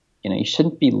you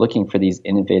shouldn't be looking for these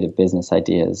innovative business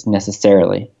ideas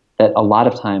necessarily. That a lot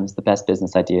of times the best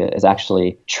business idea is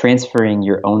actually transferring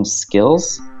your own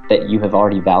skills that you have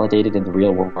already validated in the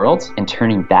real world and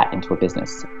turning that into a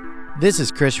business. This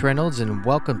is Chris Reynolds, and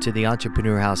welcome to the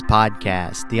Entrepreneur House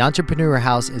podcast. The Entrepreneur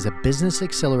House is a business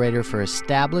accelerator for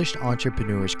established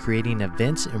entrepreneurs creating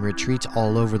events and retreats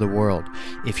all over the world.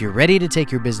 If you're ready to take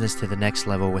your business to the next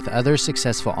level with other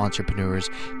successful entrepreneurs,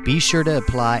 be sure to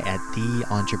apply at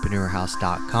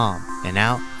theentrepreneurhouse.com. And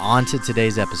now, on to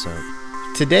today's episode.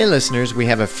 Today, listeners, we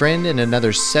have a friend and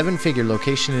another seven-figure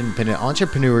location independent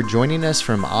entrepreneur joining us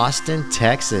from Austin,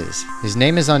 Texas. His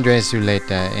name is Andreas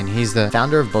Zuleta, and he's the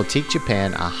founder of Boutique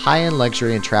Japan, a high-end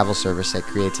luxury and travel service that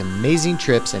creates amazing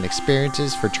trips and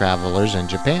experiences for travelers in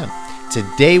Japan.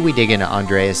 Today, we dig into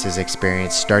Andreas'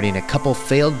 experience starting a couple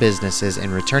failed businesses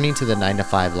and returning to the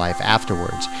 9-to-5 life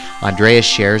afterwards. Andreas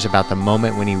shares about the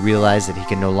moment when he realized that he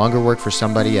can no longer work for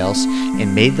somebody else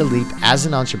and made the leap as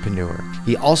an entrepreneur.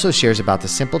 He also shares about the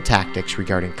simple tactics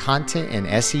regarding content and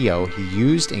SEO he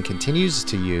used and continues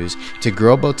to use to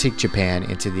grow Boutique Japan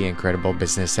into the incredible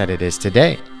business that it is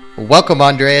today. Welcome,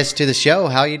 Andreas, to the show.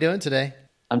 How are you doing today?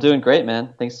 I'm doing great,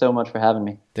 man. Thanks so much for having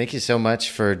me. Thank you so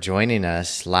much for joining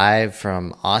us live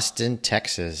from Austin,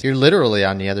 Texas. You're literally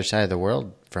on the other side of the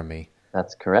world from me.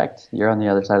 That's correct. You're on the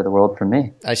other side of the world from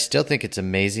me. I still think it's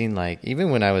amazing. Like,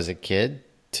 even when I was a kid,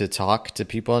 to talk to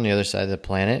people on the other side of the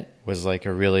planet was like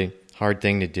a really hard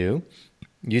thing to do.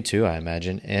 You too, I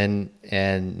imagine. And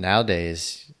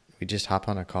nowadays, we just hop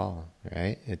on a call,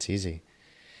 right? It's easy.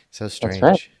 So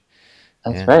strange.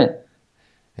 That's right.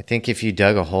 I think if you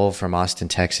dug a hole from Austin,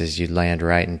 Texas, you'd land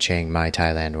right in Chiang Mai,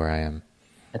 Thailand, where I am.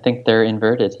 I think they're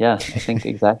inverted. Yeah, I think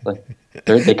exactly.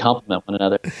 They complement one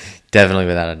another. Definitely,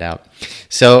 without a doubt.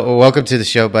 So welcome to the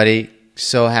show, buddy.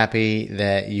 So happy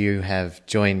that you have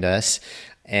joined us.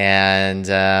 And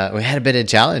we had a bit of a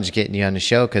challenge getting you on the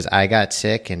show because I got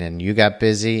sick and then you got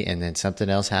busy and then something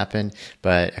else happened.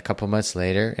 But a couple months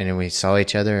later, and then we saw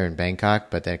each other in Bangkok,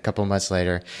 but then a couple months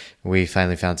later, we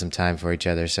finally found some time for each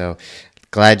other. So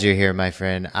glad you're here, my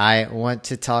friend. I want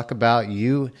to talk about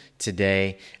you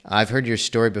today. I've heard your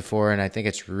story before, and I think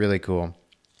it's really cool.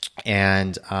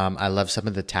 And I love some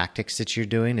of the tactics that you're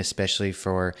doing, especially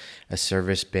for a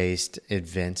service-based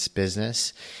events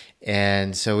business.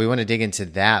 And so we want to dig into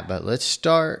that. But let's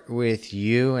start with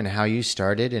you and how you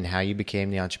started and how you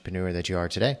became the entrepreneur that you are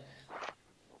today.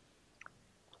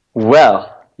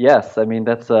 Well, yes. I mean,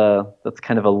 that's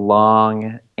kind of a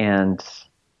long and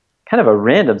kind of a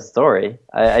random story.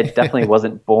 I definitely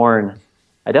wasn't born.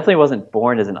 I definitely wasn't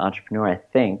born as an entrepreneur. I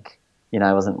think,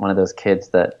 I wasn't one of those kids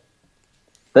that.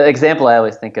 The example I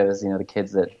always think of is, the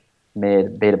kids that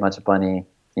made a bunch of money,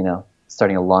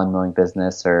 starting a lawn mowing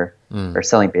business or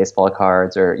selling baseball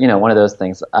cards or one of those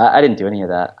things. I didn't do any of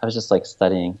that. I was just like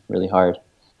studying really hard,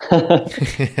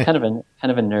 kind of a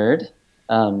nerd.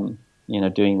 Doing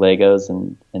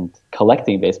Legos and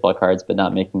collecting baseball cards, but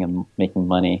not making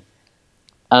money.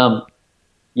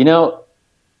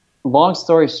 Long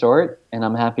story short, and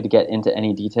I'm happy to get into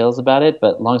any details about it,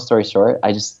 but long story short,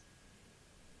 I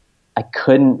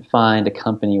couldn't find a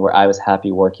company where I was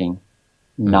happy working,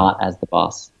 not as the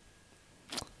boss.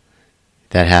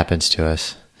 That happens to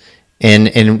us.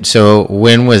 And so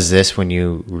when was this when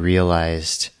you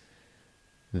realized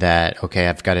that, okay,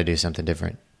 I've got to do something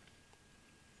different?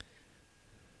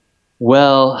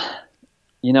 Well,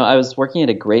 I was working at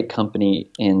a great company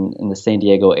in the San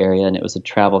Diego area, and it was a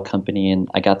travel company, and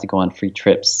I got to go on free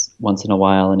trips once in a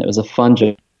while, and it was a fun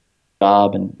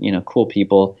job and, cool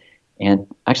people, and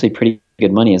actually pretty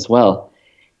good money as well.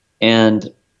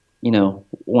 And,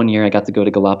 one year I got to go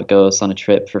to Galapagos on a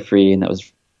trip for free, and that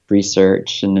was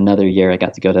research, and another year I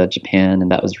got to go to Japan, and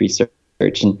that was research.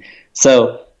 And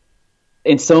so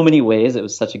in so many ways, it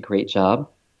was such a great job,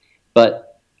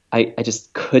 but I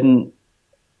just couldn't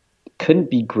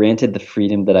be granted the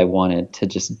freedom that I wanted to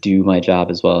just do my job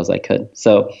as well as I could.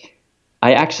 So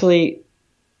I actually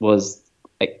was,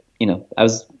 I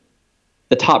was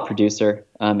the top producer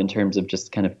in terms of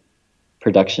just kind of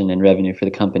production and revenue for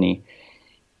the company.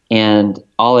 And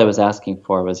all I was asking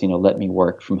for was, let me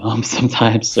work from home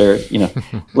sometimes, or,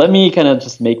 let me kind of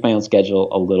just make my own schedule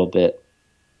a little bit.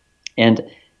 And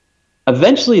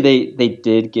eventually they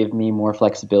did give me more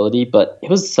flexibility, but it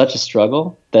was such a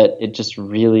struggle that it just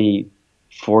really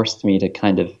forced me to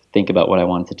kind of think about what I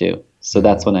wanted to do. So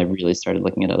that's when I really started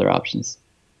looking at other options.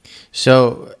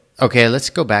 So, okay, let's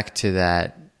go back to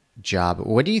that job.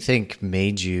 What do you think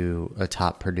made you a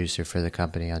top producer for the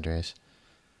company, Andreas?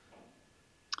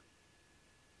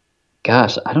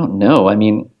 Gosh, I don't know. I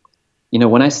mean,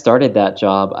 when I started that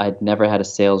job, I'd never had a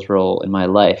sales role in my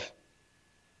life.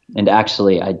 And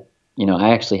actually, I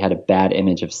actually had a bad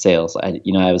image of sales. I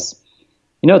was,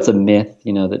 it's a myth,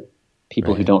 that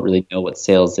people who Right. don't really know what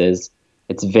sales is,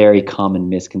 it's a very common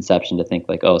misconception to think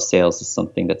like, oh, sales is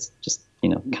something that's just,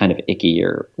 kind of icky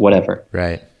or whatever,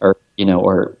 Right. or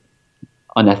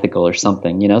unethical or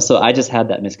something, So I just had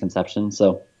that misconception.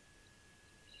 So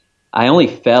I only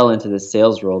fell into this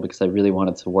sales role because I really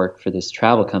wanted to work for this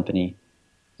travel company,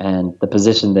 and the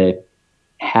position they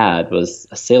had was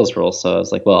a sales role. So I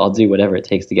was like, well, I'll do whatever it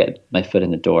takes to get my foot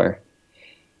in the door.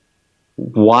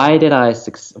 Why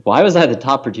was I the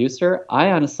top producer?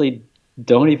 I honestly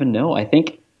don't even know.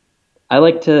 I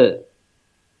like to,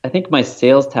 I think my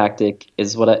sales tactic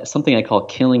is something I call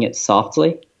killing it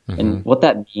softly. Mm-hmm. And what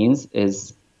that means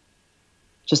is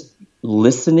just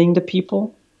listening to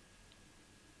people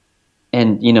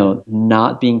and,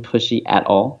 not being pushy at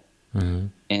all, Mm-hmm.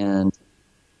 and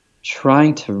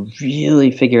trying to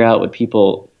really figure out what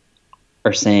people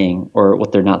are saying or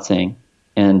what they're not saying.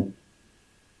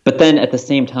 But then at the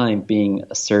same time being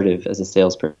assertive as a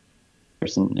salesperson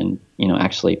and,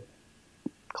 actually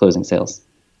closing sales.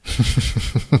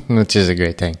 Which is a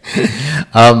great thing.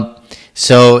 Um,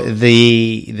 so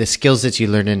the skills that you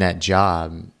learned in that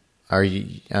job, I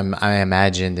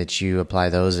imagine that you apply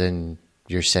those in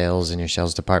your sales and your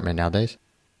sales department nowadays.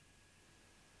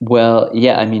 Well,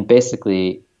 yeah, I mean,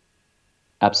 basically,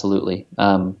 absolutely.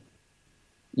 I'm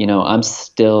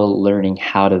still learning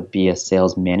how to be a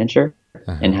sales manager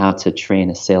and Uh-huh. how to train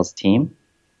a sales team.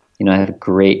 I have a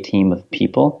great team of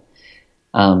people.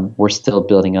 We're still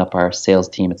building up our sales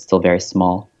team. It's still very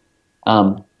small.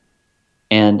 Um,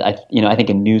 and I think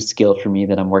a new skill for me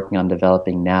that I'm working on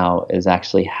developing now is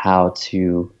actually how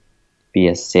to be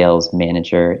a sales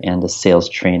manager and a sales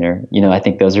trainer. I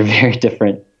think those are very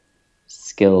different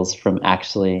skills from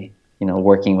actually,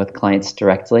 working with clients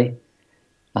directly.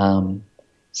 Um,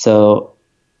 so,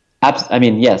 I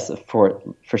mean, yes, for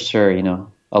sure,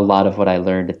 a lot of what I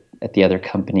learned at the other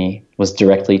company was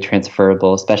directly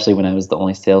transferable, especially when I was the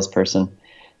only salesperson.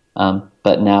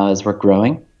 But now, as we're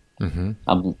growing,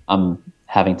 Mm-hmm. I'm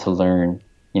having to learn,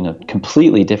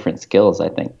 completely different skills, I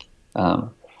think.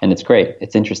 And it's great.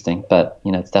 It's interesting, but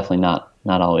it's definitely not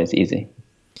always easy.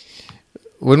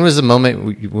 When was the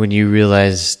moment when you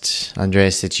realized,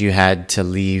 Andres, that you had to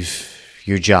leave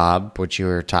your job, which you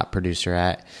were a top producer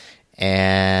at?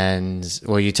 And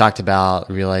well, you talked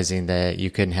about realizing that you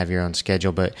couldn't have your own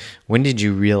schedule, but when did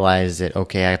you realize that,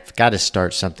 okay, I've got to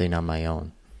start something on my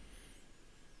own?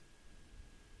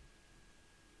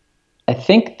 I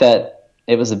think that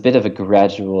it was a bit of a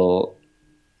gradual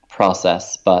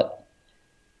process, but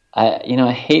I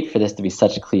hate for this to be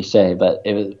such a cliche, but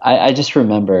it was. I just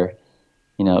remember,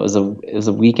 it was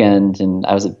a weekend, and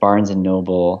I was at Barnes and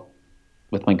Noble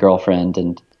with my girlfriend,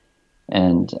 and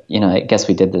I guess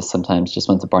we did this sometimes. Just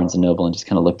went to Barnes and Noble and just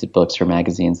kind of looked at books or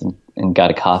magazines and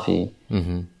got a coffee.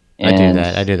 Mm-hmm. I do And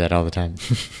that. I do that all the time.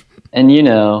 and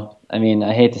I mean,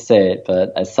 I hate to say it,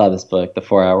 but I saw this book, The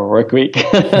 4 Hour Work Week,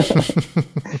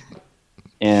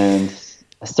 and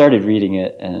I started reading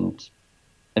it, and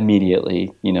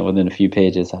immediately, within a few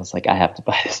pages, I was like, I have to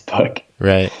buy this book.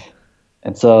 Right.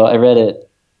 And so I read it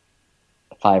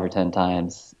 5 or 10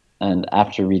 times, and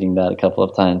after reading that a couple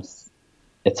of times,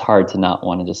 it's hard to not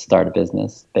want to just start a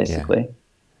business, Yeah. basically.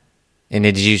 And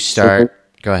did you So, start?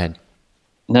 Go ahead.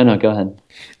 no, go ahead.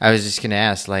 I was just going to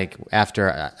ask, like,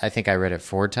 after I think I read it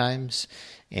 4 times,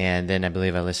 and then I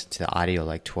believe I listened to the audio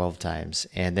like 12 times.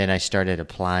 And then I started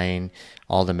applying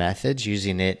all the methods,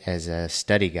 using it as a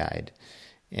study guide.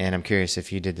 And I'm curious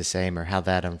if you did the same or how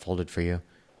that unfolded for you.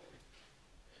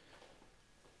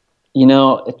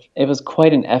 It was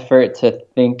quite an effort to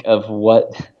think of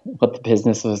what the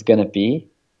business was going to be.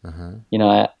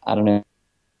 Uh-huh. I don't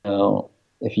know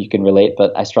if you can relate,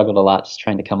 but I struggled a lot just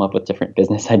trying to come up with different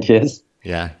business ideas.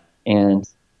 Yeah. And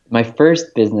my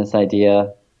first business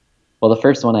idea, well, the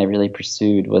first one I really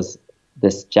pursued was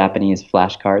this Japanese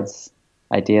flashcards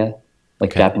idea,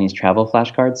 like Okay. Japanese travel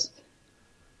flashcards.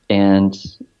 And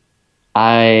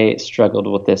I struggled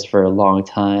with this for a long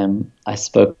time. I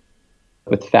spoke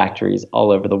with factories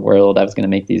all over the world. I was going to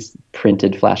make these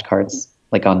printed flashcards,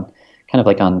 like on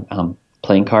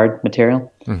playing card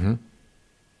material. Mm-hmm.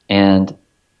 And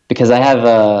because I have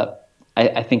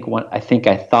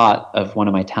I thought of one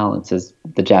of my talents as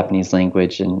the Japanese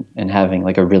language and having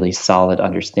like a really solid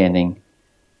understanding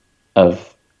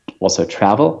of also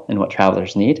travel and what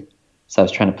travelers need. So I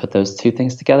was trying to put those two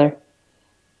things together.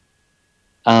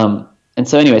 And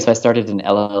so anyway, so I started an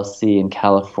LLC in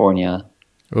California.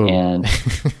 Ooh. And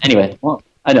anyway, well,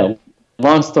 I know,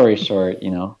 long story short,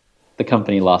 the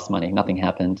company lost money. Nothing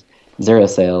happened. Zero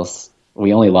sales.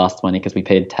 we only lost money because we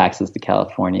paid taxes to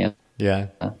California, Yeah.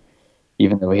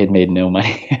 even though we had made no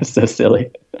money. It was so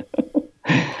silly.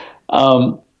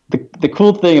 The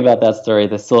cool thing about that story,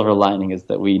 the silver lining, is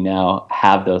that we now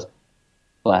have those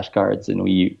flashcards, and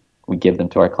we give them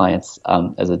to our clients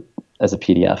as a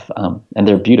PDF, and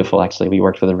they're beautiful. Actually, we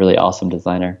worked with a really awesome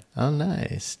designer. Oh,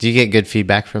 nice. Do you get good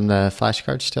feedback from the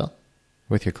flashcards still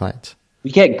with your clients?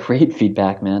 We get great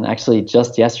feedback, man. Actually,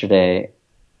 just yesterday,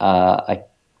 I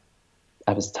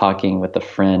was talking with a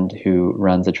friend who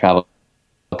runs a travel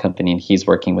company, and he's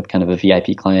working with kind of a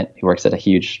VIP client who works at a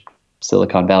huge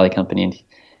Silicon Valley company,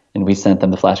 and we sent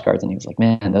them the flashcards, and he was like,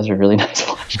 "Man, those are really nice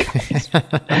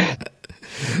flashcards."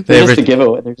 They're just a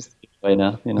giveaway. They're just a giveaway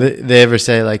now. You know? They ever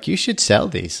say like, you should sell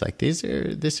these? Like this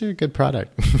are a good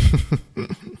product.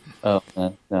 Oh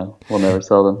man, no, we'll never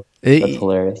sell them. That's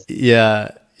hilarious.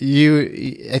 Yeah.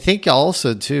 I think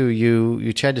also too,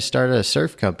 you tried to start a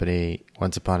surf company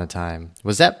once upon a time.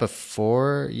 Was that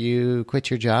before you quit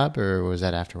your job, or was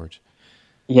that afterwards?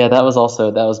 Yeah, that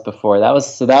was before. That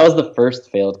was the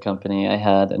first failed company I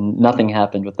had, and nothing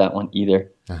happened with that one either.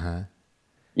 Uh-huh.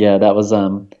 Yeah, that was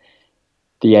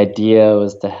the idea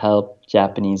was to help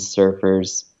Japanese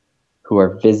surfers who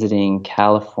are visiting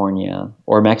California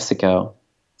or Mexico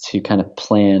to kind of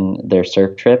plan their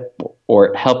surf trip,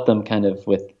 or help them kind of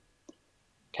with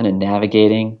kind of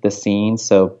navigating the scene.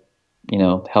 So,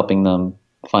 helping them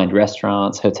find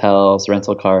restaurants, hotels,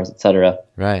 rental cars, etc.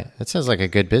 Right. That sounds like a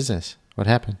good business. What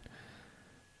happened?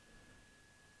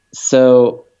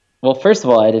 So, well, first of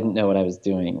all, I didn't know what I was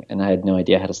doing, and I had no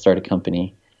idea how to start a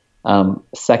company.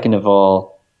 Second of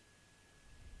all,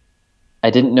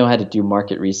 I didn't know how to do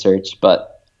market research, but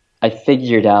I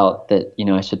figured out that,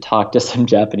 I should talk to some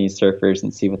Japanese surfers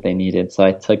and see what they needed. So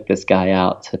I took this guy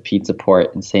out to Pizza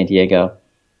Port in San Diego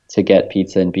to get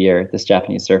pizza and beer, this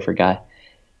Japanese surfer guy.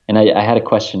 And I had a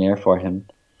questionnaire for him.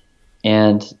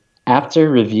 And after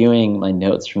reviewing my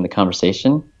notes from the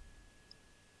conversation,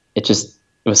 it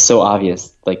was so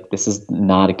obvious, like, this is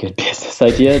not a good business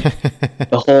idea.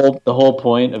 The whole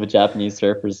point of a Japanese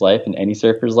surfer's life, and any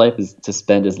surfer's life, is to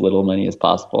spend as little money as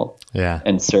possible. Yeah.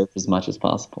 And surf as much as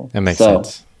possible. That makes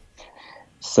sense.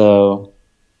 So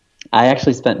I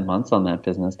actually spent months on that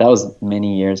business. That was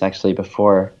many years actually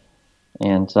before.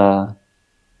 And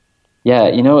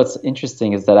what's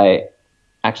interesting is that I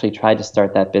actually tried to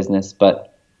start that business,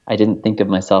 but I didn't think of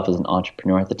myself as an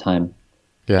entrepreneur at the time.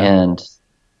 Yeah. And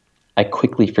I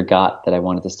quickly forgot that I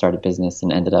wanted to start a business,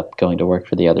 and ended up going to work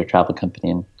for the other travel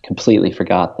company, and completely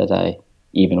forgot that I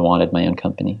even wanted my own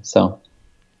company. So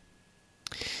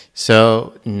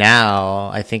now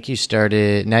I think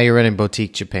now you're running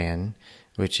Boutique Japan,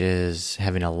 which is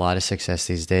having a lot of success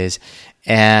these days.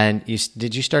 And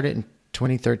did you start it in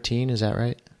 2013? Is that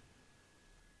right?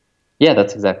 Yeah,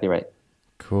 that's exactly right.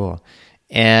 Cool.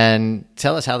 And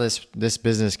tell us how this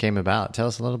business came about. Tell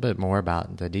us a little bit more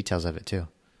about the details of it too.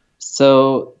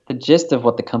 So the gist of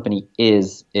what the company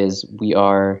is we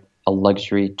are a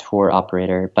luxury tour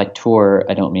operator. By tour,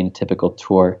 I don't mean a typical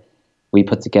tour. We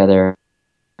put together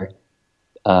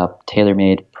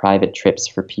tailor-made private trips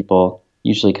for people.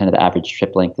 Usually kind of the average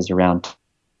trip length is around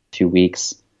 2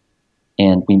 weeks.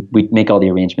 And we make all the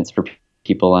arrangements for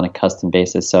people on a custom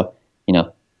basis. So,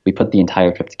 we put the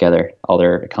entire trip together, all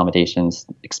their accommodations,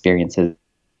 experiences,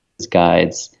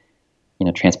 guides,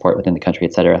 transport within the country,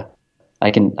 etc. I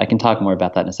can talk more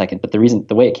about that in a second, but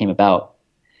the way it came about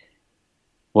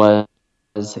was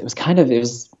it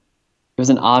was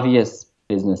an obvious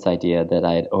business idea that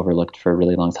I had overlooked for a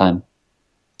really long time.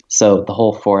 So the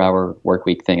whole 4-hour work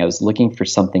week thing, I was looking for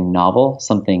something novel,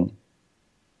 something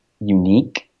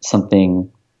unique,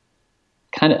 something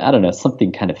kind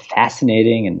of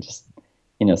fascinating, and just,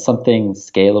 something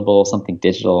scalable, something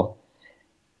digital.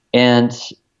 And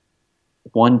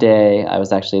one day I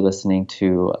was actually listening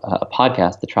to a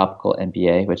podcast, The Tropical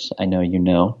MBA, which I know you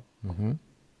know. Mm-hmm.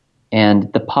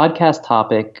 And the podcast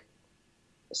topic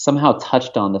somehow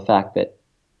touched on the fact that,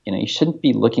 you shouldn't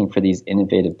be looking for these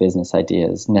innovative business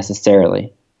ideas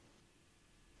necessarily.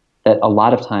 That a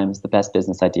lot of times the best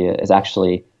business idea is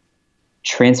actually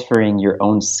transferring your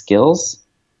own skills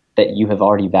that you have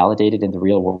already validated in the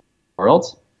real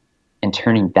world and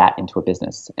turning that into a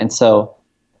business. And so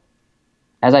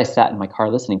as I sat in my car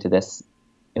listening to this,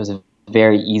 it was a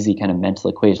very easy kind of mental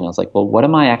equation. I was like, well, what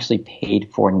am I actually paid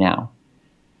for now?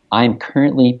 I'm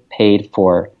currently paid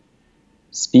for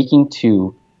speaking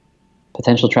to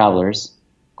potential travelers,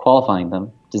 qualifying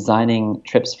them, designing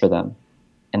trips for them,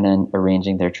 and then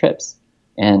arranging their trips.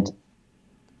 And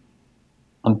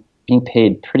I'm being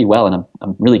paid pretty well, and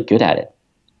I'm really good at it.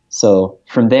 So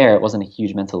from there, it wasn't a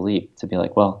huge mental leap to be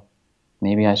like, well,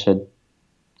 maybe I should,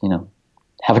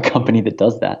 have a company that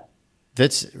does that.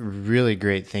 That's really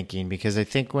great thinking, because I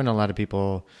think when a lot of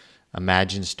people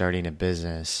imagine starting a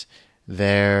business,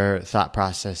 their thought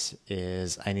process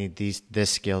is, I need this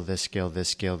skill, this skill, this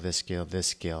skill, this skill, this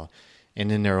skill. And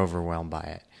then they're overwhelmed by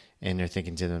it. And they're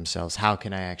thinking to themselves, how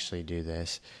can I actually do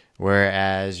this?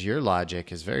 Whereas your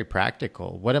logic is very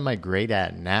practical. What am I great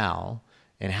at now?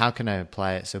 And how can I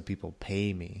apply it so people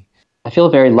pay me? I feel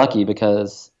very lucky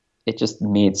because it just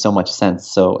made so much sense.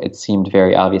 So it seemed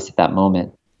very obvious at that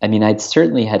moment. I mean, I'd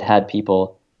certainly had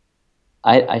people,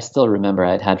 I still remember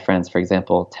I'd had friends, for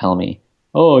example, tell me,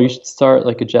 oh, you should start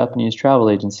like a Japanese travel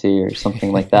agency or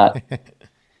something like that.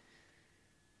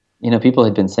 People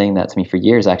had been saying that to me for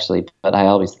years, actually, but I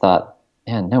always thought,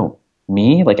 man, no,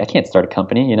 me? Like, I can't start a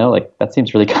company, like that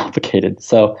seems really complicated.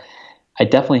 So I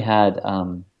definitely had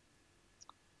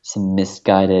some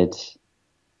misguided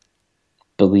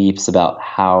beliefs about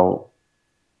how,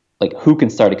 like, who can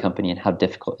start a company and how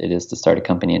difficult it is to start a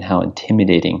company and how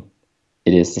intimidating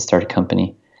it is to start a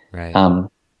company. Right.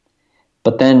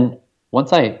 But then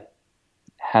once I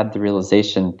had the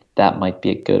realization that might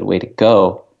be a good way to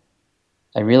go,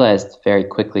 I realized very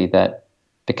quickly that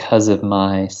because of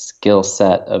my skill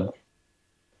set of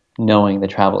knowing the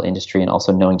travel industry and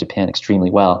also knowing Japan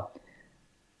extremely well,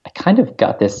 I kind of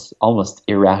got this almost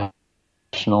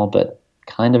irrational but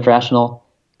kind of rational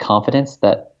confidence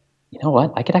that, you know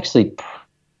what, I could actually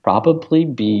probably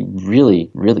be really,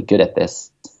 really good at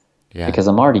this. Yeah. Because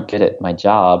I'm already good at my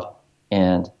job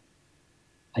and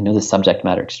I know the subject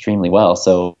matter extremely well.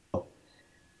 So, I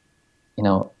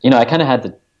kind of had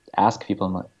to ask people,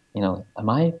 I'm like, am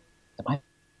I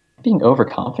being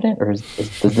overconfident, or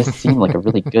does this seem like a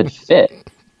really good fit?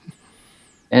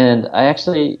 And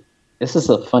this is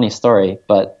a funny story,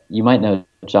 but you might know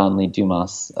John Lee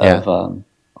Dumas of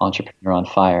Entrepreneur on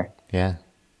Fire. Yeah.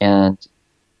 And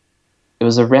it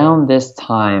was around this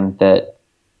time that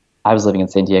I was living in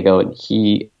San Diego and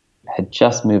he had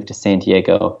just moved to San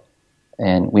Diego,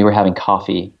 and we were having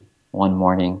coffee one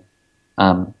morning.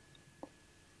 And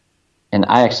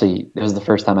it was the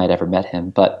first time I'd ever met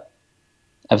him, but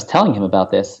I was telling him about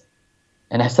this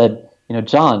and I said,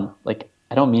 John, like,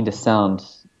 I don't mean to sound,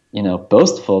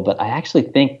 boastful, but I actually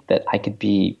think that I could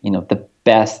be, the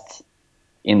best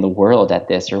in the world at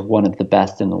this, or one of the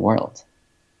best in the world,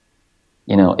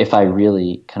 if I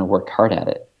really kind of worked hard at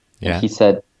it. Yeah. And he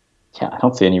said, yeah, I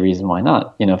don't see any reason why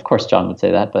not. Of course John would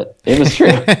say that, but it was true.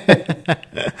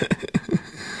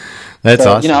 That's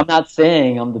awesome. I'm not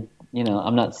saying I'm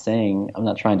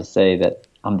not trying to say that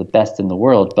I'm the best in the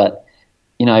world, but,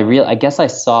 I guess I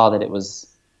saw that it was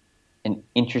an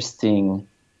interesting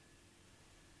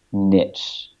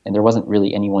niche and there wasn't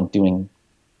really anyone doing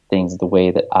things the way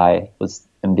that I was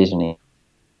envisioning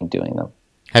doing them.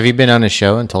 Have you been on a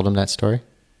show and told him that story?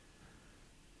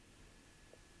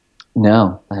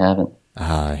 No, I haven't.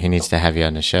 He needs to have you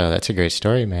on the show. That's a great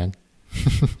story, man.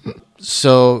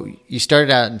 So you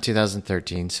started out in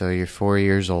 2013, so you're 4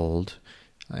 years old,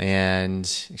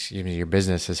 and your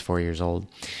business is 4 years old,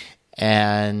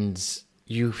 and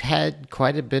you've had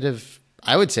quite a bit of,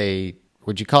 I would say,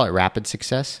 would you call it rapid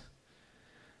success?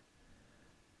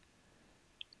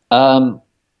 I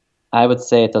would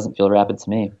say it doesn't feel rapid to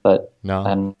me, but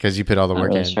no, because you put all the work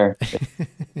really in. Sure.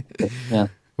 Yeah.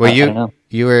 Well, I don't know.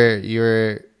 you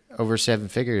were over 7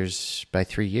 figures by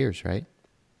 3 years, right?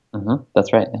 Mm-hmm.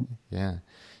 That's right. Yeah.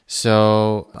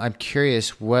 So I'm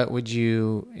curious, what would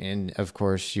you, and of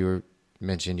course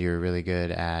mentioned you were really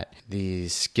good at the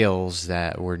skills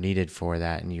that were needed for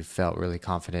that, and you felt really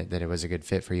confident that it was a good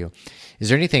fit for you. Is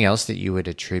there anything else that you would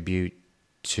attribute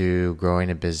to growing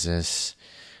a business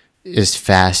as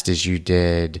fast as you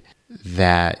did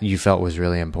that you felt was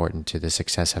really important to the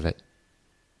success of it?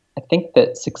 I think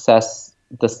that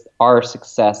our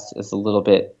success is a little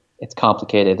bit, it's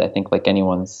complicated. I think like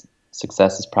anyone's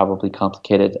success is probably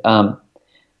complicated. I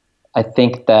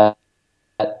think that,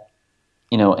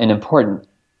 an important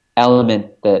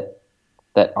element that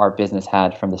our business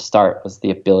had from the start was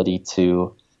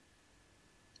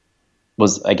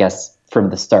I guess from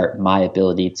the start, my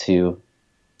ability to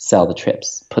sell the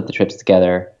trips, put the trips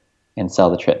together and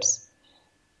sell the trips.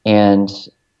 And,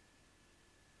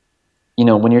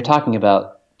 when you're talking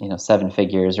about, 7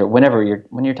 figures, or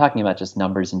when you're talking about just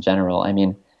numbers in general, I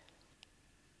mean,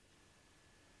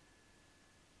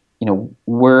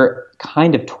 we're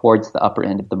kind of towards the upper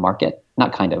end of the market.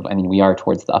 Not kind of, I mean, we are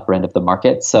towards the upper end of the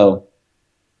market. So,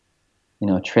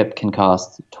 a trip can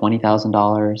cost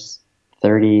 $20,000, $30,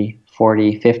 $40,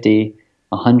 $50,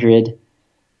 $100.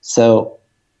 So,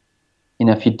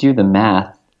 if you do the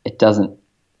math, it doesn't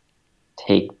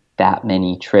take that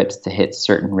many trips to hit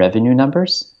certain revenue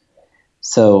numbers.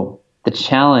 So, the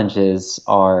challenges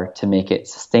are to make it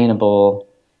sustainable,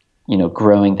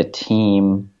 growing the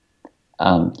team,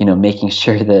 making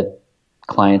sure that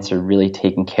clients are really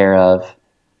taken care of.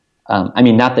 I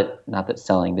mean, not that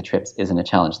selling the trips isn't a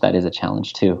challenge. That is a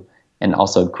challenge too. And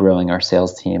also growing our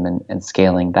sales team and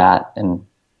scaling that, and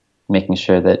making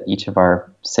sure that each of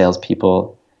our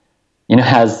salespeople,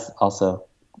 has also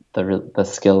the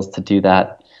skills to do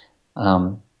that.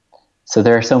 So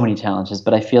there are so many challenges,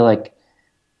 but I feel like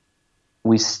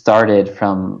we started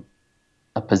from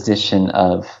a position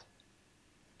of,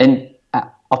 and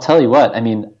I'll tell you what, I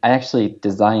mean, I actually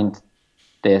designed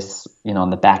this, on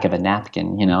the back of a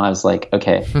napkin. I was like,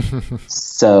 okay,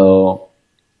 so,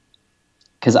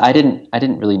 because I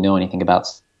didn't really know anything about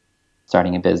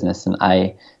starting a business, and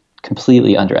I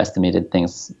completely underestimated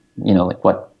things, like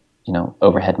what,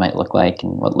 overhead might look like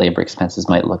and what labor expenses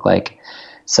might look like.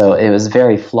 So it was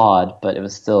very flawed, but it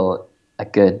was still a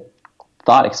good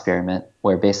thought experiment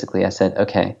where basically I said,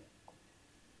 okay,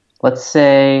 let's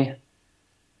say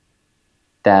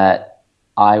that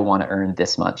I want to earn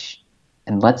this much.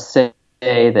 And let's say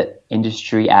that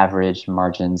industry average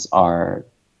margins are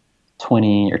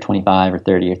 20 or 25 or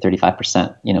 30 or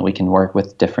 35%. We can work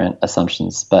with different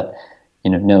assumptions, but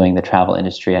knowing the travel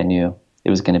industry, I knew it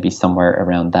was going to be somewhere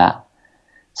around that.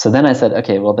 So then I said,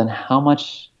 okay, well then how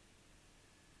much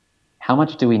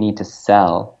do we need to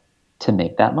sell to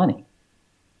make that money?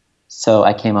 So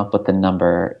I came up with the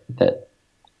number that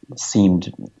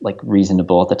seemed like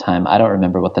reasonable at the time. I don't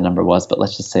remember what the number was, but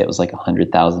let's just say it was like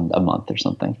 100,000 a month or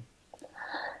something.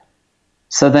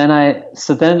 So then I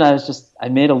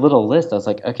made a little list. I was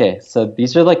like, okay, so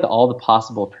these are like all the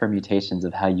possible permutations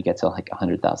of how you get to like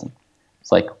 100,000.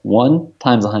 It's like 1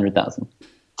 times 100,000,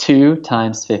 2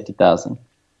 times 50,000,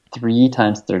 3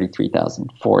 times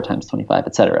 33,000, 4 times 25,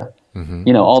 etc.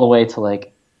 Mm-hmm. All the way to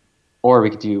like, or we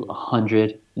could do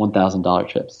 100 $1,000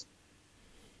 trips.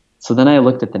 So then I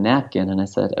looked at the napkin and I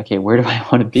said, okay, where do I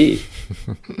want to be?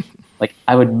 Like,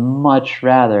 I would much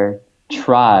rather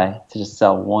try to just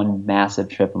sell one massive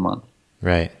trip a month.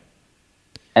 Right.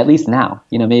 At least now,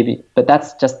 maybe, but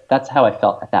that's how I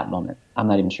felt at that moment. I'm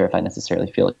not even sure if I necessarily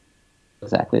feel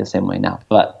exactly the same way now,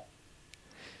 but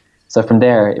so from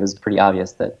there, it was pretty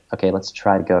obvious that, okay, let's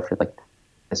try to go for like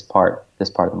this part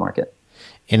of the market.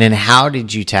 And then how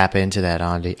did you tap into that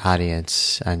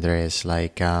audience, Andreas?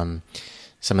 Like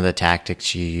some of the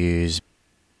tactics you use?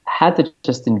 I had to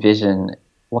just envision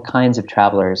what kinds of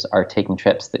travelers are taking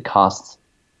trips that cost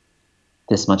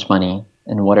this much money,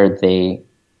 and what are they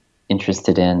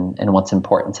interested in, and what's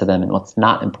important to them and what's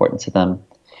not important to them,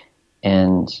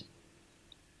 and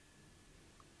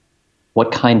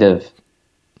what kind of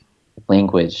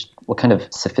language, what kind of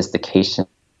sophistication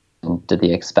do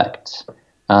they expect.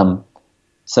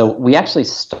 So we actually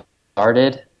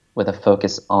started with a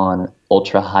focus on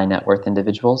ultra high net worth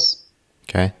individuals.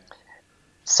 Okay.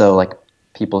 So like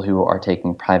people who are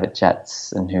taking private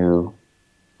jets and who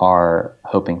are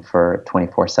hoping for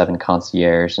 24/7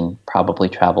 concierge and probably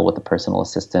travel with a personal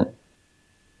assistant.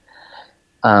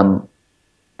 And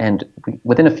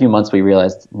within a few months, we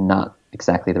realized not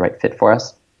exactly the right fit for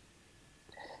us.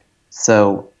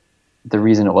 So the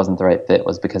reason it wasn't the right fit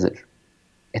was because it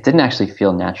didn't actually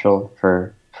feel natural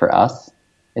for us.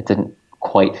 It didn't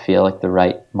quite feel like the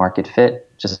right market fit,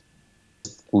 just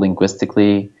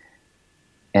linguistically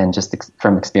and just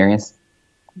from experience.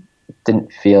 It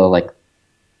didn't feel like,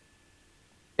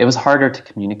 it was harder to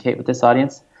communicate with this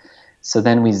audience. So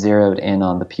then we zeroed in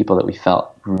on the people that we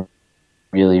felt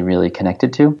really, really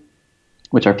connected to,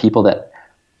 which are people that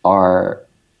are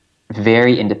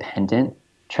very independent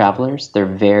travelers. They're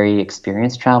very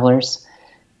experienced travelers.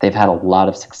 They've had a lot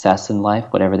of success in life,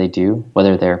 whatever they do,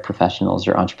 whether they're professionals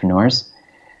or entrepreneurs.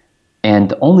 And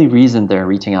the only reason they're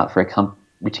reaching out to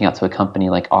a company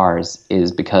like ours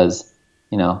is because,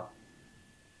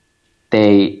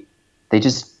 they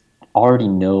just already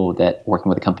know that working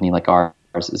with a company like ours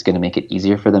is going to make it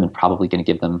easier for them and probably going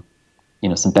to give them,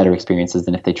 some better experiences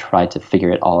than if they tried to figure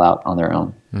it all out on their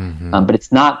own. Mm-hmm. But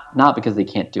it's not because they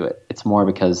can't do it. It's more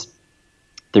because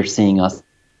they're seeing us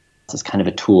as kind of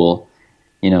a tool,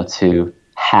 to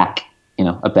hack,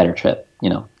 a better trip,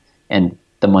 and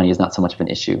the money is not so much of an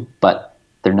issue, but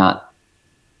they're not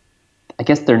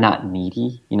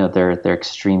needy. They're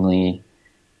extremely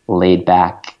laid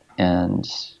back and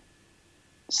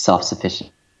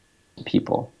self-sufficient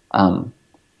people.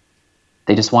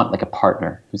 They just want like a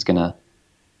partner who's gonna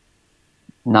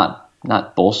not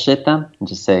bullshit them and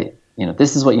just say,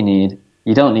 this is what you need.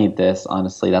 You don't need this.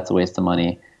 Honestly, that's a waste of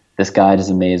money. This guide is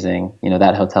amazing.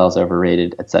 That hotel is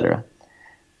overrated, etc.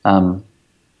 And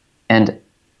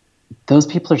those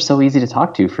people are so easy to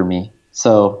talk to for me.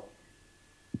 So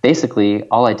basically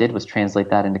all I did was translate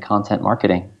that into content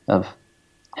marketing of,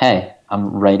 hey, I'm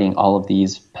writing all of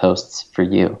these posts for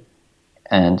you.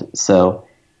 And so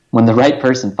when the right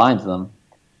person finds them,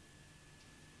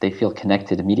 they feel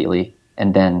connected immediately.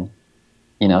 And then,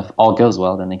 if all goes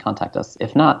well, then they contact us.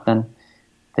 If not, then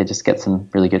they just get some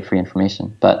really good free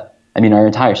information. But our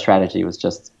entire strategy was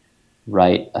just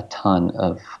write a ton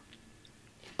of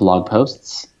blog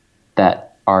posts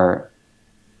that are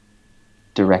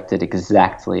directed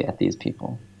exactly at these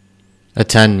people. A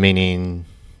ton meaning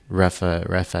rough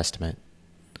estimate.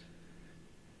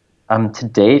 To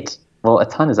date, well, a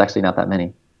ton is actually not that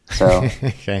many. So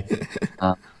okay.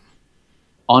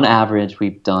 On average,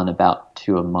 we've done about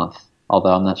 2 a month,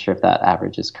 although I'm not sure if that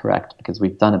average is correct because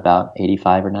we've done about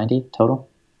 85 or 90 total.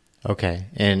 Okay.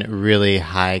 And really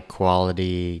high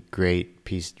quality, great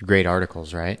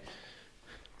articles, right?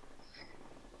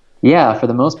 Yeah, for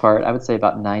the most part, I would say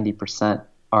about 90%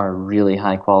 are really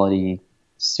high quality,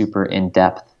 super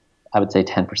in-depth. I would say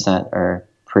 10% are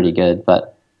pretty good,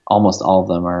 but almost all of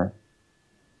them are,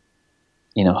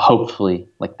 hopefully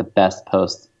like the best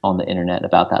post on the internet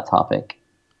about that topic,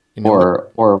 or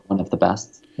one of the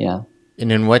best. Yeah. And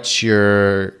then what's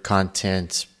your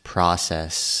content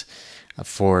process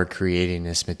for creating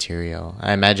this material?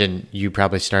 I imagine you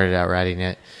probably started out writing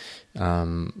it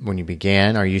when you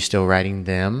began. Are you still writing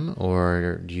them,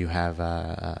 or do you have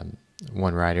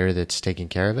one writer that's taking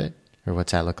care of it, or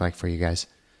what's that look like for you guys?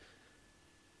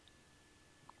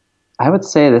 I would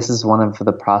say this is one of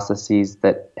the processes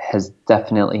that has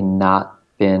definitely not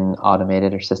been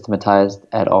automated or systematized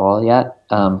at all yet.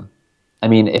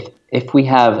 If we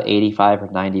have 85 or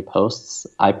 90 posts,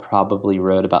 I probably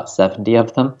wrote about 70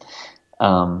 of them.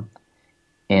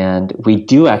 And we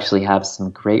do actually have some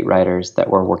great writers that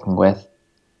we're working with,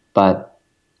 but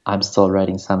I'm still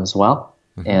writing some as well.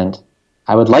 Mm-hmm. And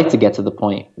I would like to get to the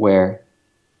point where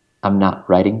I'm not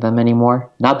writing them anymore.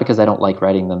 Not because I don't like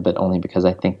writing them, but only because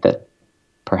I think that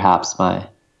perhaps my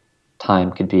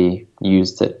time could be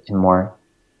used in more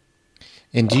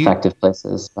effective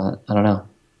places. But I don't know.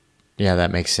 Yeah,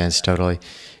 that makes sense totally.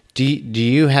 Do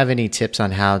you have any tips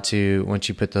on how to, once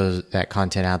you put that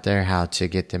content out there, how to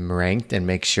get them ranked and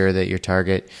make sure that your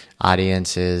target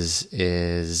audience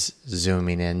is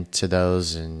zooming into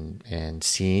those and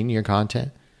seeing your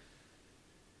content?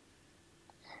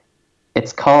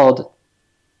 It's called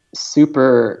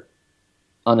super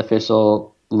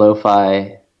unofficial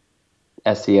lo-fi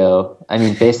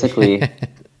SEO. Basically,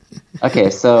 okay,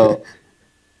 so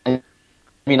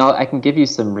I can give you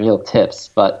some real tips,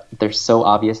 but they're so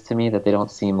obvious to me that they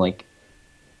don't seem like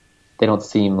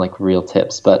real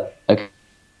tips. But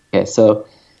okay, so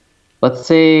let's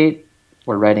say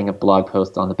we're writing a blog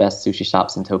post on the best sushi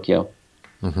shops in Tokyo.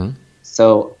 Mm-hmm.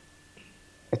 So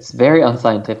it's very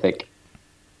unscientific.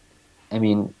 I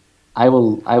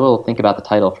will think about the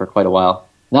title for quite a while,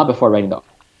 not before writing the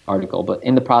article, but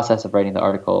in the process of writing the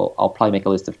article, I'll probably make a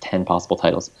list of 10 possible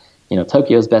titles.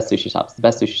 Tokyo's best sushi shops, the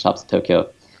best sushi shops in Tokyo.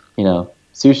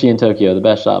 Sushi in Tokyo, the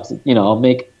best shops. I'll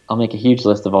make a huge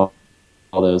list of all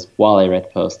those while I write the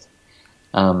post,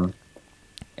 and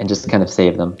just kind of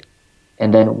save them.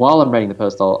 And then while I'm writing the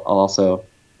post, I'll also,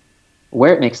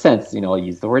 where it makes sense, I'll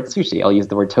use the word sushi, I'll use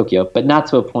the word Tokyo, but not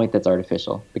to a point that's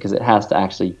artificial, because it has to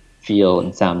actually feel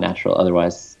and sound natural.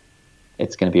 Otherwise,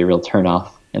 it's going to be a real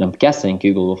turnoff. And I'm guessing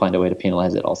Google will find a way to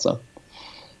penalize it also.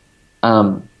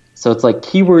 So it's like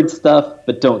keyword stuff,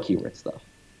 but don't keyword stuff,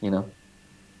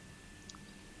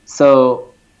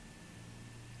 So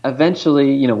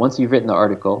eventually, once you've written the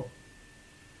article,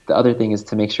 the other thing is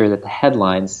to make sure that the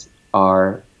headlines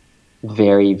are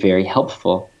very, very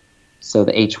helpful. So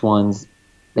the H1s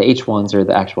are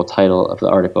the actual title of the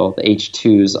article. The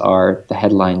H2s are the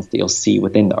headlines that you'll see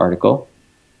within the article.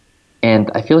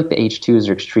 And I feel like the H2s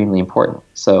are extremely important.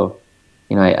 So,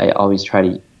 I always try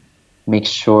to make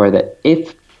sure that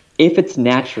if it's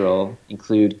natural,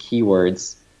 include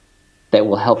keywords that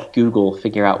will help Google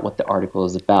figure out what the article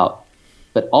is about.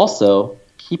 But also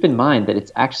keep in mind that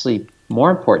it's actually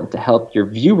more important to help your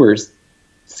viewers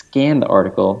scan the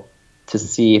article to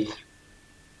see if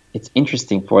it's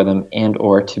interesting for them and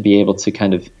or to be able to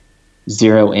kind of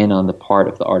zero in on the part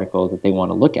of the article that they want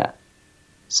to look at.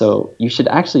 So you should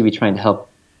actually be trying to help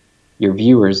your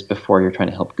viewers before you're trying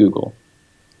to help Google.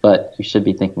 But you should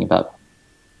be thinking about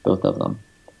both of them.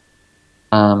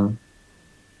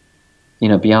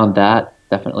 Beyond that,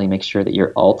 definitely make sure that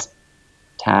your alt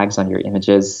tags on your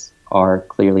images are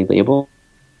clearly labeled.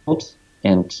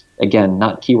 And again,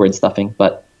 not keyword stuffing,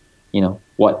 but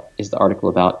what is the article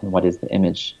about and what is the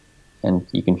image? And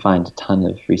you can find a ton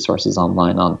of resources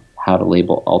online on how to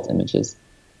label alt images.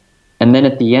 And then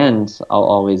at the end, I'll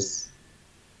always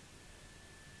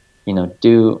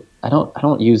I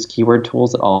don't use keyword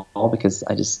tools at all because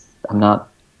I'm not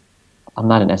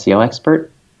an SEO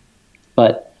expert.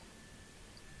 But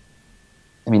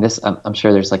I mean, I'm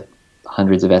sure there's like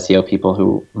hundreds of SEO people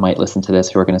who might listen to this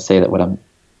who are going to say that what I'm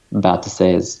about to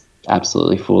say is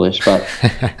absolutely foolish. But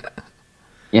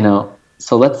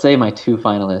so let's say my two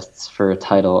finalists for a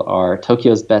title are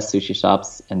Tokyo's best sushi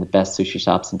shops and the best sushi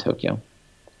shops in Tokyo.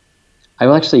 I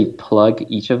will actually plug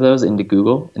each of those into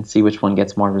Google and see which one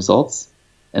gets more results,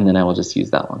 and then I will just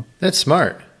use that one. That's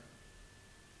smart.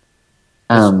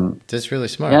 That's really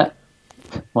smart. Yeah.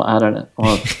 Well, I don't know.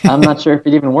 Well, I'm not sure if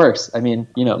it even works. I mean,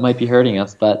 it might be hurting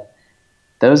us, but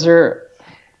those are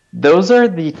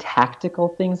the tactical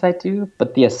things I do.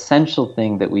 But the essential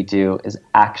thing that we do is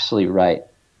actually write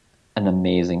an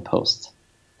amazing post.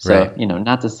 So, right.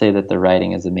 Not to say that the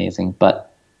writing is amazing,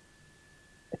 but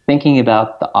thinking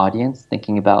about the audience,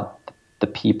 thinking about the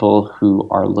people who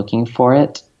are looking for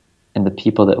it and the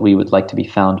people that we would like to be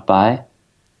found by,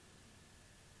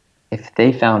 if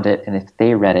they found it and if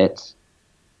they read it,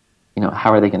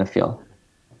 how are they going to feel?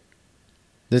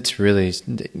 That's really,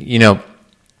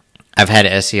 I've had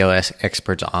SEO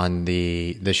experts on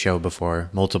the show before,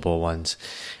 multiple ones,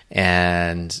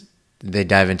 and they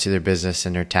dive into their business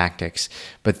and their tactics.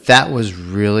 But that was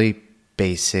really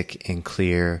basic and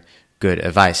clear, good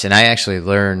advice. And I actually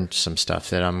learned some stuff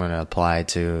that I'm going to apply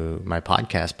to my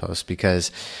podcast post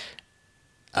because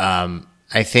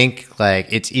I think like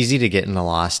it's easy to get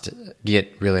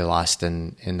really lost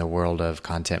in the world of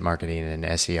content marketing and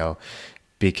SEO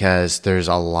because there's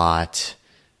a lot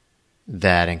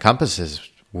that encompasses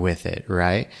with it,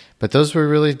 right? But those were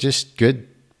really just good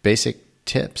basic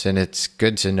tips, and it's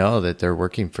good to know that they're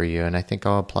working for you, and I think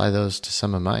I'll apply those to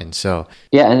some of mine. So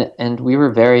yeah, and we were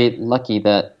very lucky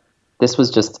that this was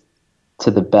just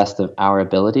to the best of our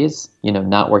abilities,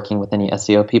 not working with any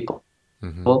SEO people,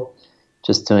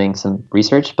 just doing some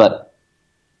research, but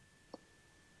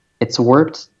it's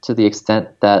worked to the extent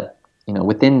that,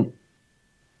 within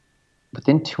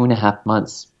 2.5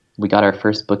 months, we got our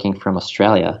first booking from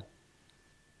Australia,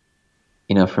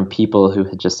 from people who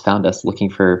had just found us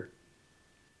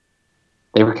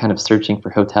they were kind of searching for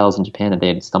hotels in Japan and they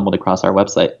had stumbled across our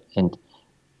website. And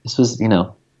this was,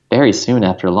 very soon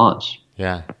after launch.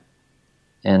 Yeah.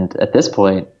 And at this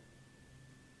point,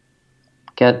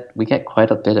 we get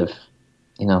quite a bit of,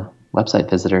 website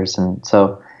visitors. And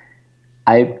so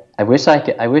I wish,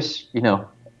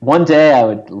 one day I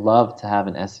would love to have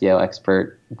an SEO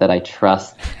expert that I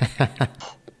trust,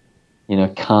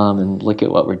 come and look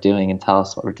at what we're doing and tell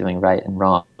us what we're doing right and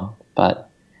wrong. But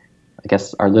I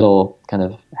guess our little kind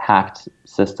of hacked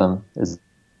system is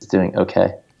doing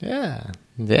okay. Yeah,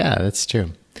 that's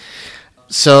true.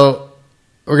 So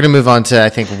we're going to move on to, I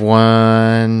think,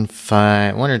 one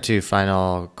or two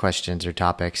final questions or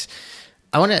topics.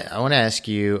 I want to ask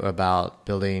you about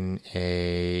building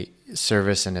a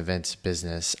service and events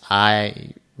business.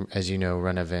 I, as you know,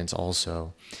 run events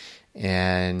also.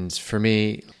 And for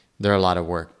me, they're a lot of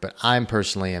work, but I'm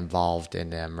personally involved in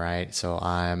them, right? So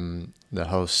I'm the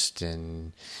host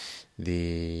and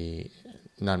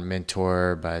not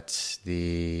mentor, but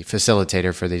the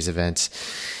facilitator for these events.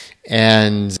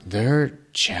 And they're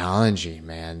challenging,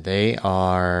 man. They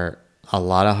are a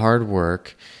lot of hard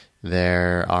work.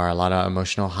 There are a lot of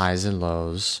emotional highs and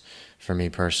lows for me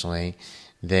personally.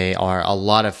 They are a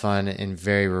lot of fun and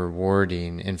very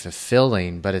rewarding and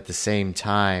fulfilling, but at the same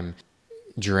time,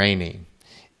 draining.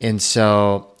 And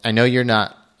so I know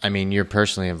you're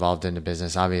personally involved in the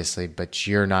business, obviously, but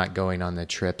you're not going on the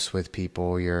trips with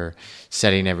people. You're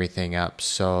setting everything up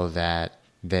so that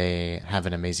they have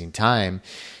an amazing time.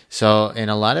 So, and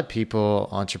a lot of people,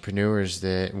 entrepreneurs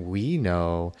that we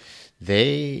know,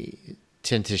 they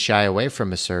tend to shy away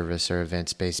from a service or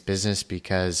events-based business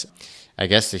because I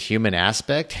guess the human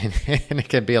aspect, and it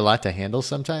can be a lot to handle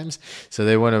sometimes. So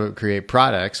they want to create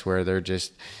products where they're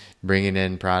just bringing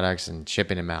in products and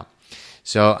shipping them out.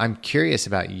 So I'm curious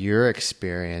about your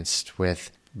experience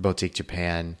with Boutique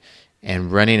Japan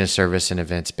and running a service and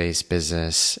events-based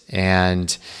business.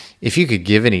 And if you could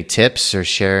give any tips or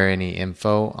share any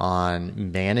info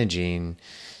on managing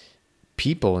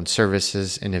people and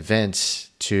services and events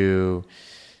to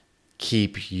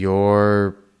keep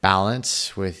your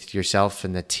balance with yourself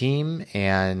and the team,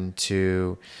 and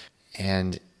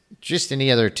just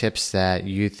any other tips that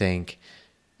you think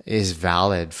is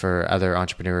valid for other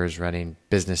entrepreneurs running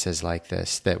businesses like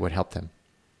this that would help them.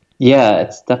 Yeah,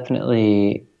 it's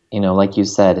definitely, like you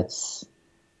said, it's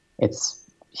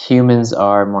humans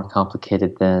are more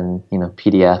complicated than,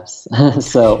 PDFs.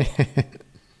 So,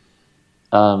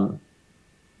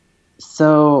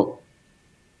 so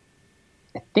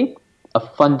I think a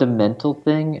fundamental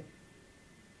thing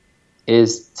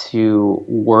is to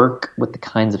work with the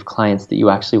kinds of clients that you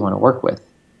actually want to work with.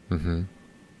 Mm-hmm.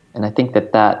 And I think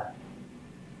that's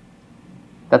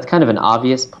kind of an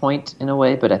obvious point in a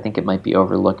way, but I think it might be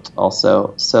overlooked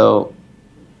also. So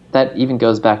that even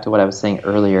goes back to what I was saying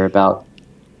earlier about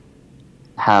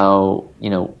how,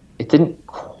 it didn't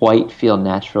quite feel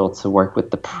natural to work with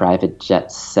the private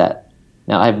jet set.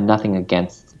 Now, I have nothing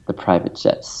against the private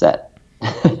jet set.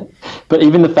 But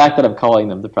even the fact that I'm calling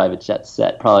them the private jet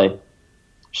set probably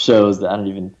shows that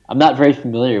I'm not very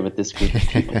familiar with this group of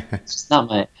people. It's just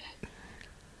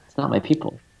it's not my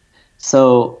people.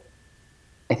 So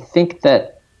I think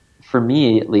that for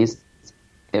me, at least,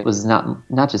 it was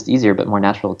not just easier, but more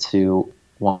natural to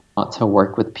want to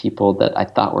work with people that I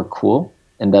thought were cool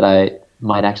and that I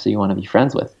might actually want to be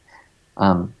friends with.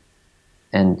 And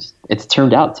it's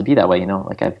turned out to be that way.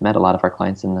 Like I've met a lot of our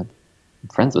clients and I'm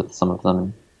friends with some of them,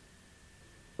 and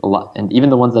a lot, and even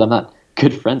the ones that I'm not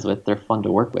good friends with, they're fun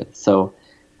to work with. So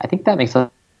I think that makes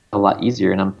it a lot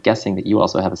easier. And I'm guessing that you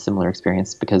also have a similar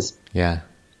experience because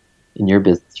in your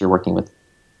business, you're working with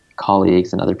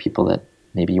colleagues and other people that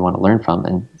maybe you want to learn from.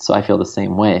 And so I feel the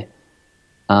same way.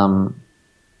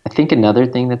 I think another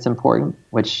thing that's important,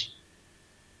 which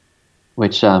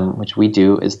we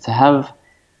do, is to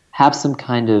have some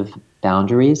kind of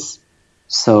boundaries.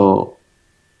 So,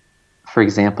 for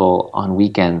example, on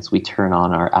weekends we turn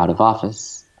on our out of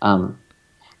office. Now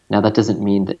that doesn't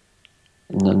mean that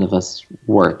none of us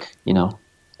work.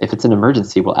 If it's an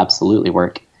emergency, we'll absolutely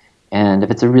work. And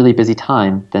if it's a really busy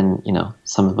time, then,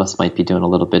 some of us might be doing a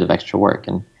little bit of extra work.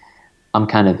 And I'm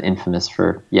kind of infamous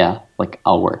for,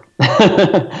 I'll work.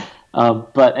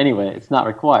 But anyway, it's not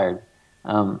required.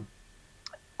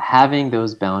 Having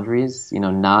those boundaries,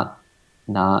 not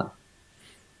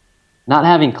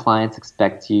having clients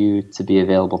expect you to be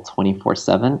available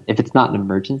 24/7. If it's not an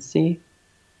emergency,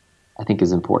 I think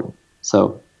is important.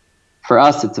 So for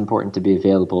us, it's important to be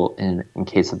available in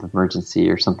case of emergency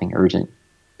or something urgent,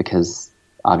 because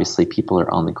obviously people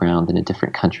are on the ground in a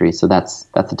different country. So that's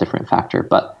a different factor.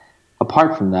 But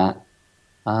apart from that,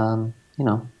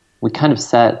 we kind of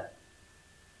set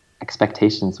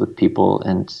expectations with people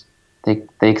and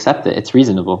they accept it. It's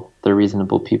reasonable. They're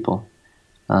reasonable people.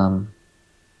 Does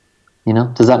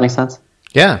that make sense?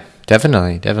 Yeah,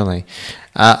 definitely.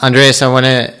 Andreas, I want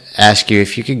to ask you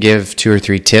if you could give 2 or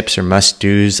 3 tips or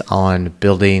must-dos on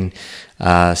building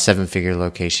a 7-figure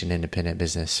location independent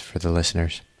business for the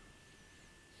listeners.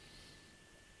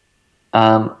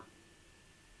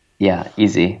 Yeah,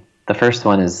 easy. The first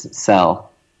one is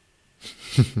sell.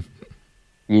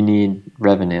 You need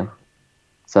revenue.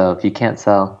 So if you can't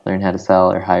sell, learn how to sell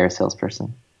or hire a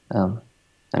salesperson.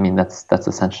 That's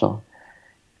essential.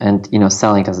 And,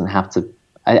 selling doesn't have to,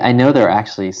 I know there are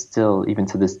actually still, even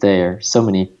to this day, are so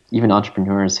many, even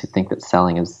entrepreneurs who think that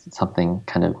selling is something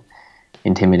kind of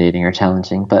intimidating or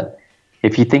challenging. But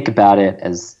if you think about it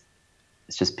as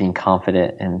it's just being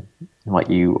confident in what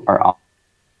you are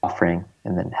offering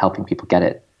and then helping people get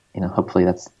it, hopefully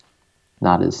that's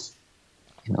not as,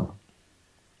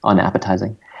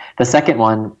 unappetizing. The second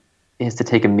one is to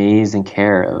take amazing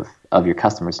care of your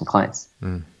customers and clients,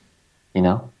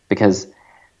 because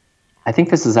I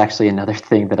think this is actually another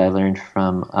thing that I learned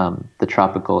from the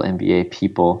Tropical MBA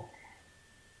people.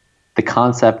 The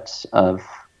concept of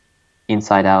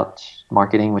inside-out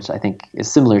marketing, which I think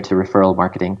is similar to referral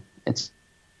marketing. It's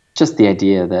just the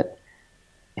idea that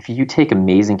if you take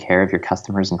amazing care of your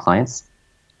customers and clients,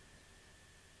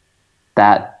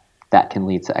 that can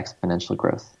lead to exponential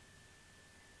growth.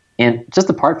 And just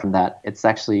apart from that, it's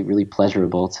actually really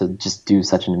pleasurable to just do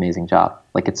such an amazing job.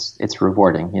 Like it's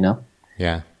rewarding,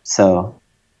 Yeah. So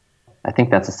I think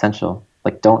that's essential.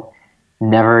 Like don't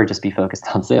never just be focused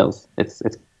on sales. It's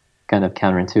kind of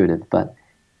counterintuitive, but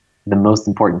the most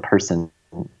important person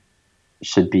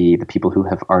should be the people who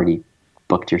have already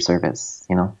booked your service.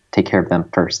 Take care of them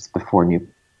first before new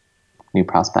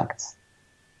prospects.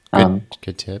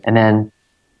 Good tip. And then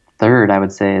third, I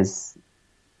would say, is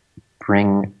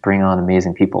bring on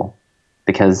amazing people,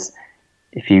 because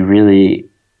if you really,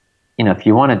 if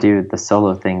you want to do the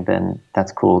solo thing, then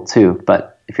that's cool too.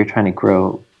 But if you're trying to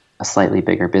grow a slightly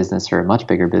bigger business or a much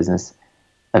bigger business,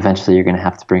 eventually you're going to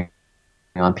have to bring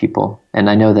on people. And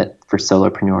I know that for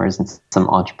solopreneurs and some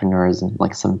entrepreneurs and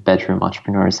like some bedroom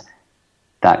entrepreneurs,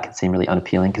 that can seem really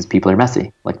unappealing because people are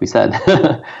messy, like we said.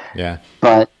 Yeah.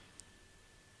 But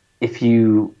if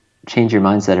you change your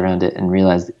mindset around it and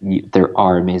realize that there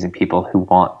are amazing people who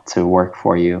want to work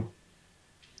for you,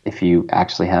 if you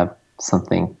actually have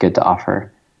something good to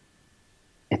offer,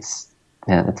 it's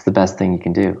the best thing you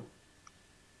can do.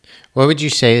 What would you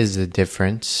say is the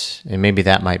difference? And maybe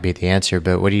that might be the answer,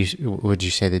 but would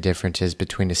you say the difference is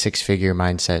between a 6-figure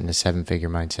mindset and a 7-figure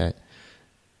mindset?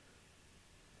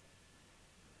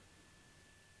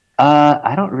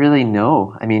 I don't really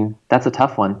know. I mean, that's a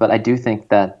tough one, but I do think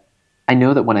that I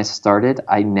know that when I started,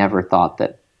 I never thought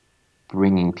that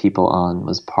bringing people on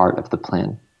was part of the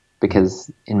plan,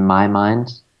 because in my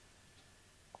mind,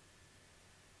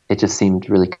 it just seemed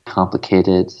really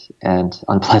complicated and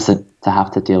unpleasant to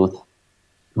have to deal with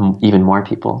even more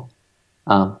people.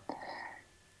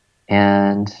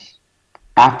 And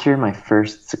after my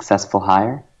first successful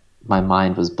hire, my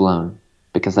mind was blown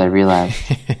because I realized,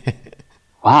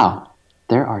 wow,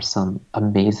 there are some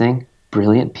amazing,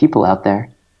 brilliant people out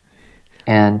there.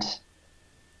 And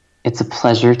it's a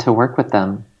pleasure to work with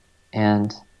them.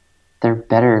 And they're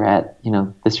better at,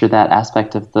 this or that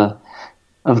aspect of the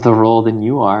role than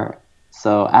you are.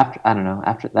 So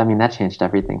that changed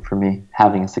everything for me,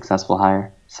 having a successful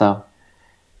hire. So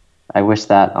I wish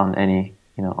that on any,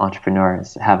 entrepreneur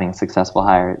is having a successful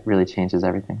hire. It really changes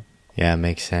everything. Yeah, it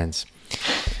makes sense.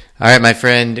 All right, my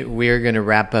friend, we're going to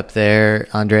wrap up there.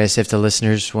 Andres, if the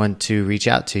listeners want to reach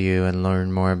out to you and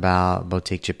learn more about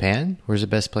Boutique Japan, where's the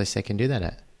best place they can do that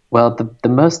at? Well, the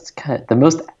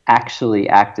most actually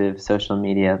active social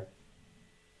media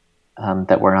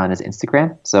that we're on is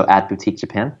Instagram, so @Boutique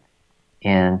Japan,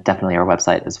 and definitely our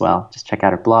website as well. Just check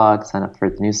out our blog, sign up for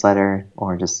the newsletter,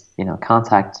 or just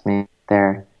contact me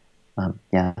there.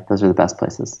 Those are the best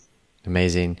places.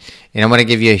 Amazing. And I want to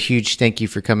give you a huge thank you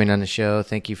for coming on the show.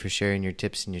 Thank you for sharing your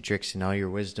tips and your tricks and all your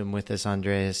wisdom with us,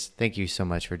 Andres. Thank you so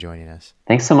much for joining us.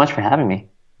 Thanks so much for having me.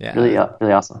 Yeah, really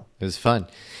awesome. It was fun.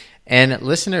 And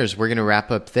listeners, we're going to wrap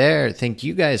up there. Thank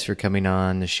you guys for coming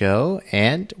on the show,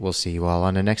 and we'll see you all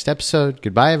on the next episode.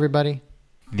 Goodbye, everybody.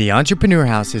 The Entrepreneur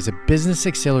House is a business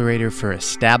accelerator for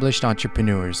established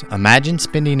entrepreneurs. Imagine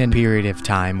spending a period of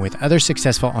time with other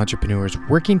successful entrepreneurs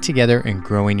working together and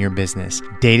growing your business.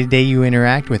 Day to day, you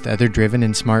interact with other driven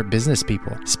and smart business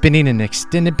people. Spending an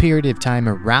extended period of time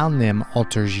around them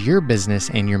alters your business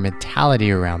and your mentality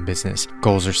around business.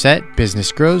 Goals are set,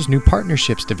 business grows, new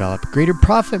partnerships develop, greater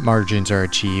profit margins are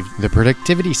achieved, the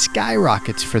productivity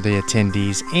skyrockets for the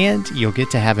attendees, and you'll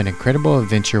get to have an incredible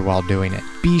adventure while doing it.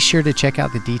 Be sure to check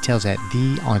out the details at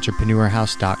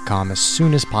theentrepreneurhouse.com as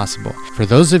soon as possible. For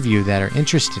those of you that are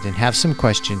interested and have some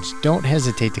questions, don't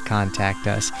hesitate to contact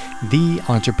us,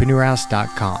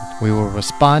 theentrepreneurhouse.com. We will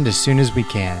respond as soon as we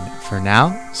can. For now,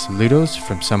 saludos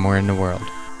from somewhere in the world.